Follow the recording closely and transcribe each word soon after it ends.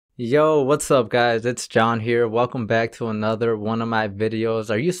Yo, what's up guys? It's John here. Welcome back to another one of my videos.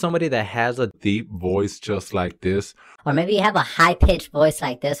 Are you somebody that has a deep voice just like this? Or maybe you have a high-pitched voice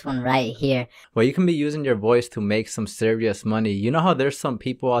like this one right here. Well, you can be using your voice to make some serious money. You know how there's some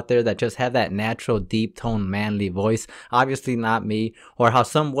people out there that just have that natural deep tone manly voice? Obviously not me. Or how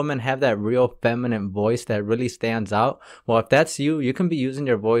some women have that real feminine voice that really stands out? Well, if that's you, you can be using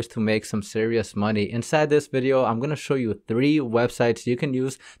your voice to make some serious money. Inside this video, I'm going to show you 3 websites you can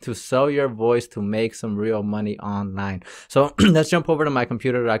use to sell your voice to make some real money online. So let's jump over to my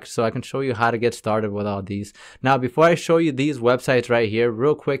computer so I can show you how to get started with all these. Now, before I show you these websites right here,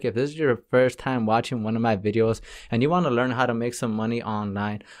 real quick, if this is your first time watching one of my videos and you want to learn how to make some money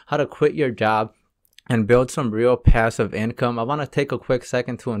online, how to quit your job and build some real passive income, I want to take a quick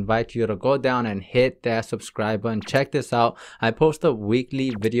second to invite you to go down and hit that subscribe button. Check this out. I post up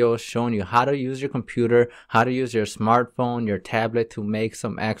weekly videos showing you how to use your computer, how to use your smartphone, your tablet to make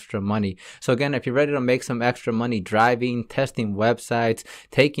some extra money. So again, if you're ready to make some extra money driving, testing websites,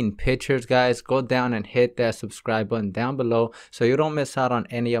 taking pictures, guys, go down and hit that subscribe button down below so you don't miss out on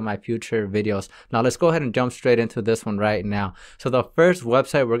any of my future videos. Now let's go ahead and jump straight into this one right now. So the first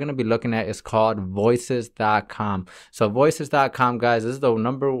website we're going to be looking at is called voices.com. So voices.com, guys, this is the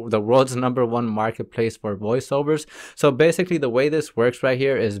world's #1 marketplace for voiceovers. So basically the way this works right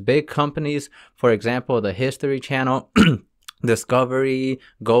here is big companies, for example, the History Channel, Discovery,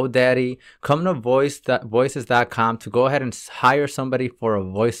 GoDaddy, come to voices.com to go ahead and hire somebody for a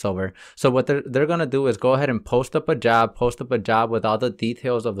voiceover. So what they're going to do is go ahead and post up a job with all the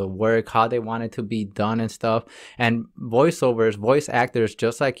details of the work, how they want it to be done and stuff. And voiceovers, voice actors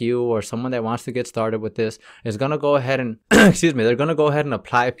just like you or someone that wants to get started with this is going to go ahead and, excuse me, they're going to go ahead and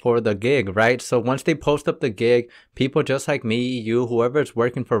apply for the gig, right? So once they post up the gig, people just like me, you, whoever is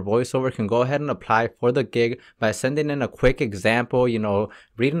working for voiceover can go ahead and apply for the gig by sending in a quick example,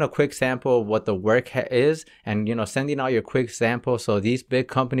 reading a quick sample of what the work is and, sending out your quick sample so these big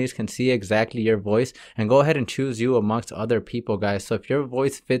companies can see exactly your voice and go ahead and choose you amongst other people, guys. So if your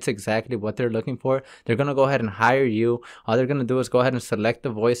voice fits exactly what they're looking for, they're going to go ahead and hire you. All they're going to do is go ahead and select the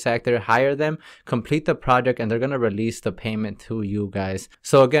voice actor, hire them, complete the project, and they're going to release the payment to you, guys.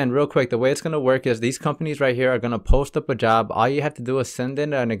 So again, real quick, the way it's going to work is these companies right here are going to post up a job. All you have to do is send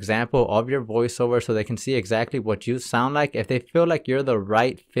in an example of your voiceover so they can see exactly what you sound like. If they feel like you're the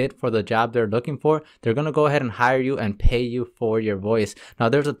right fit for the job they're looking for, they're going to go ahead and hire you and pay you for your voice. Now,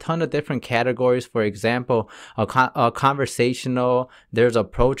 there's a ton of different categories. For example, a conversational, there's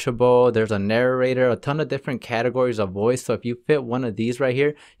approachable, there's a narrator, a ton of different categories of voice. So if you fit one of these right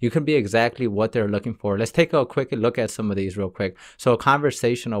here, you can be exactly what they're looking for. Let's take a quick look at some of these real quick. So a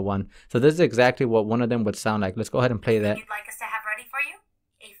conversational one. So this is exactly what one of them would sound like. Let's go ahead and play that. You'd like us to have ready for you?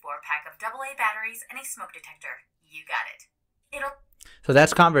 A 4-pack of AA batteries and a smoke detector. You got it. So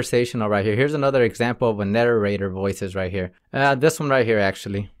that's conversational right here. Here's another example of a narrator voices right here. This one right here,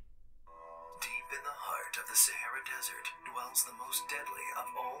 actually. Deep in the heart of the Sahara Desert dwells the most deadly of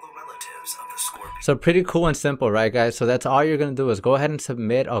all the relatives of the scorpion. So pretty cool and simple, right, guys? So that's all you're going to do is go ahead and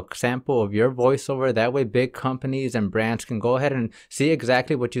submit a sample of your voiceover. That way big companies and brands can go ahead and see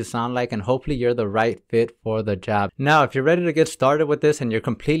exactly what you sound like, and hopefully you're the right fit for the job. Now, if you're ready to get started with this and you're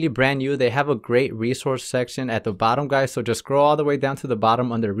completely brand new, they have a great resource section at the bottom, guys. So just scroll all the way down to the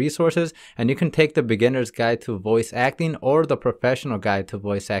bottom under resources and you can take the beginner's guide to voice acting or the professional guide to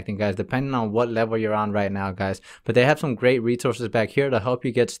voice acting, guys, depending on what level you're on right now, guys. But they have some great resources back here to help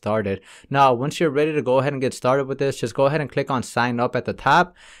you get started. Now, once you're ready to go ahead and get started with this, just go ahead and click on sign up at the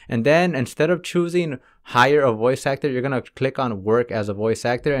top, and then instead of choosing hire a voice actor, you're going to click on work as a voice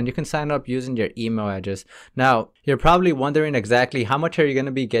actor, and you can sign up using your email address. Now, you're probably wondering exactly how much are you going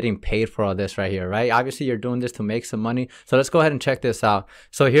to be getting paid for all this right here, right? Obviously, you're doing this to make some money. So let's go ahead and check this out.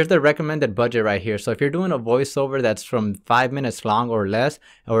 So here's the recommended budget right here. So if you're doing a voiceover that's from 5 minutes long or less,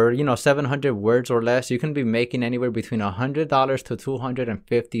 or 700 words or less, you can be making anywhere between $100 to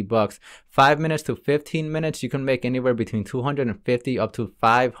 $250. 5 minutes to 15 minutes, you can make anywhere between $250 up to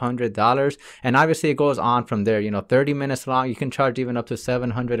 $500. And obviously it goes on from there. 30 minutes long, you can charge even up to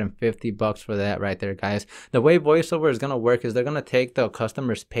 $750 for that right there, guys. The way voiceover is going to work is they're going to take the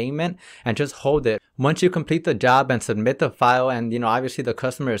customer's payment and just hold it. Once you complete the job and submit the file, and obviously the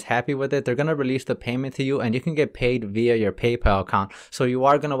customer is happy with it, they're going to release the payment to you, and you can get paid via your PayPal account. So you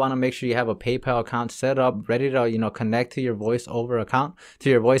are going to want to make sure you have a PayPal account set up, ready to connect to your voiceover account, to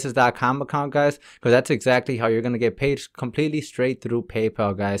your voices.com account, guys, because that's exactly how you're going to get paid, completely straight through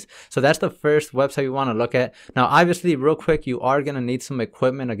PayPal, guys. So that's the first website you want to look at. Now, obviously, real quick, you are going to need some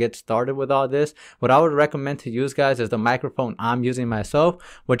equipment to get started with all this. What I would recommend to use, guys, is the microphone I'm using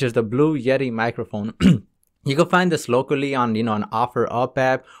myself, which is the Blue Yeti microphone. You can find this locally on, you know, an OfferUp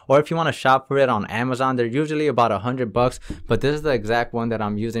app, or if you want to shop for it on Amazon, they're usually about $100, but this is the exact one that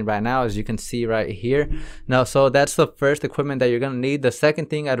I'm using right now, as you can see right here. Now, so that's the first equipment that you're going to need. The second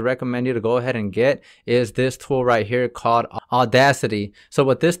thing I'd recommend you to go ahead and get is this tool right here called Audacity. So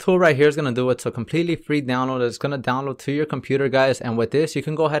what this tool right here is going to do, it's a completely free download. It's going to download to your computer, guys, and with this, you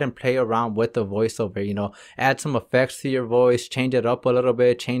can go ahead and play around with the voiceover, you know, add some effects to your voice, change it up a little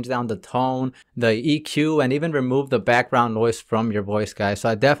bit, change down the tone, the EQ, and even remove the background noise from your voice, guys. So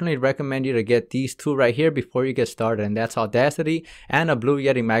I definitely recommend you to get these two right here before you get started, and that's Audacity and a Blue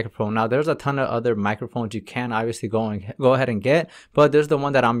Yeti microphone. Now there's a ton of other microphones you can obviously go ahead and get, but there's the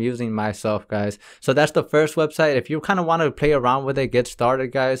one that I'm using myself, guys. So that's the first website. If you kind of want to play around with it, get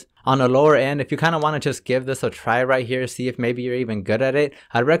started, guys. On the lower end, if you kind of want to just give this a try right here, see if maybe you're even good at it,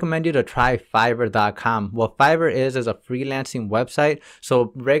 I'd recommend you to try Fiverr.com. What Fiverr is a freelancing website,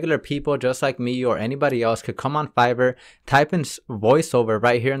 so regular people just like me or anybody else could come on Fiverr, type in voiceover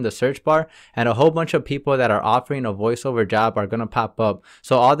right here in the search bar, and a whole bunch of people that are offering a voiceover job are going to pop up.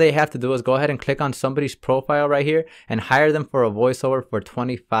 So all they have to do is go ahead and click on somebody's profile right here and hire them for a voiceover for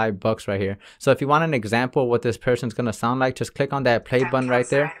 $25 right here. So if you want an example of what this person's going to sound like, just click on that play button right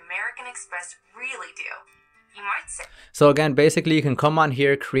there. American Express really do. You might say. So again, basically you can come on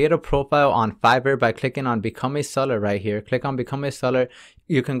here, create a profile on Fiverr by clicking on become a seller right here. Click on become a seller.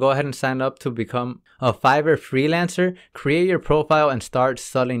 You can go ahead and sign up to become a Fiverr freelancer, create your profile, and start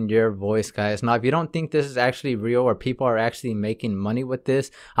selling your voice, guys. Now, if you don't think this is actually real or people are actually making money with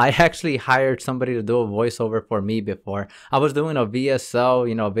this, I actually hired somebody to do a voiceover for me before. I was doing a VSL,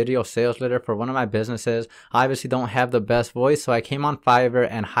 you know, video sales letter for one of my businesses. I obviously don't have the best voice, so I came on Fiverr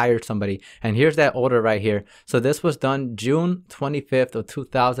and hired somebody. And here's that order right here. So this was done June 25th of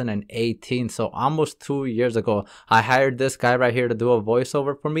 2018, so almost 2 years ago. I hired this guy right here to do a voiceover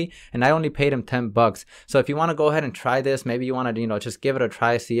for me, and I only paid him $10. So if you want to go ahead and try this, maybe you want to, you know, just give it a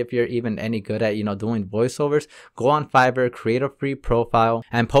try, see if you're even any good at, you know, doing voiceovers, go on Fiverr, create a free profile,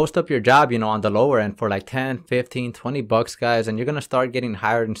 and post up your job, you know, on the lower end for like 10, 15, $20, guys, and you're going to start getting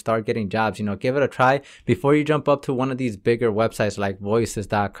hired and start getting jobs. You know, give it a try before you jump up to one of these bigger websites like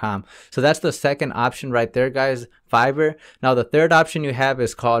voices.com. So that's the second option right there, guys, Fiverr. Now the third option you have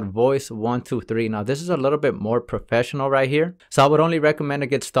is called Voice123. Now this is a little bit more professional right here, so I would only recommend to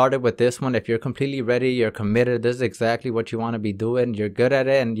get started with this one if you're completely ready, you're committed, this is exactly what you want to be doing, you're good at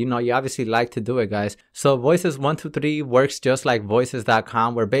it, and you know, you obviously like to do it, guys. So Voices123 works just like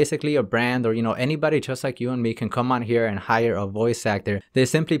voices.com, where basically a brand or, you know, anybody just like you and me can come on here and hire a voice actor. They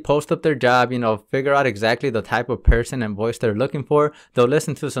simply post up their job, you know, figure out exactly the type of person and voice they're looking for, they'll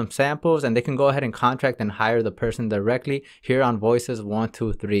listen to some samples, and they can go ahead and contract and hire the person directly here on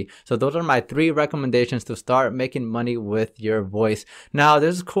Voices123. So those are my 3 recommendations to start making money with your voice. Now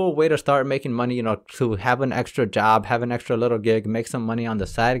this is a cool way to start making money, you know, to have an extra job, have an extra little gig, make some money on the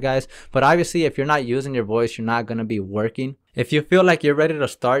side, guys. But obviously if you're not using your voice, you're not going to be working. If you feel like you're ready to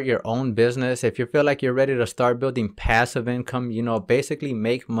start your own business, if you feel like you're ready to start building passive income, you know, basically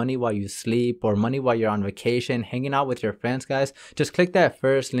make money while you sleep or money while you're on vacation, hanging out with your friends, guys, just click that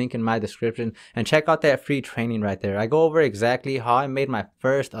first link in my description and check out that free training right there. I go over exactly how I made my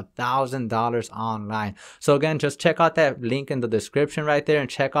first $1,000 online. So again, just check out that link in the description right there and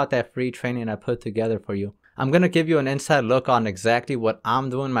check out that free training I put together for you. I'm going to give you an inside look on exactly what I'm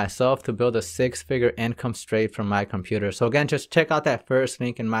doing myself to build a 6-figure income straight from my computer. So again, just check out that first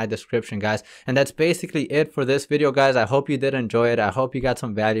link in my description, guys. And that's basically it for this video, guys. I hope you did enjoy it. I hope you got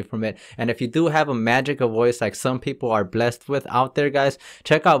some value from it. And if you do have a magical voice like some people are blessed with out there, guys,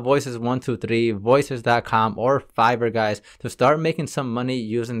 check out Voices123, Voices.com, or Fiverr, guys, to start making some money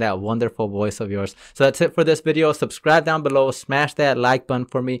using that wonderful voice of yours. So that's it for this video. Subscribe down below, smash that like button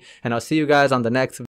for me, and I'll see you guys on the next video.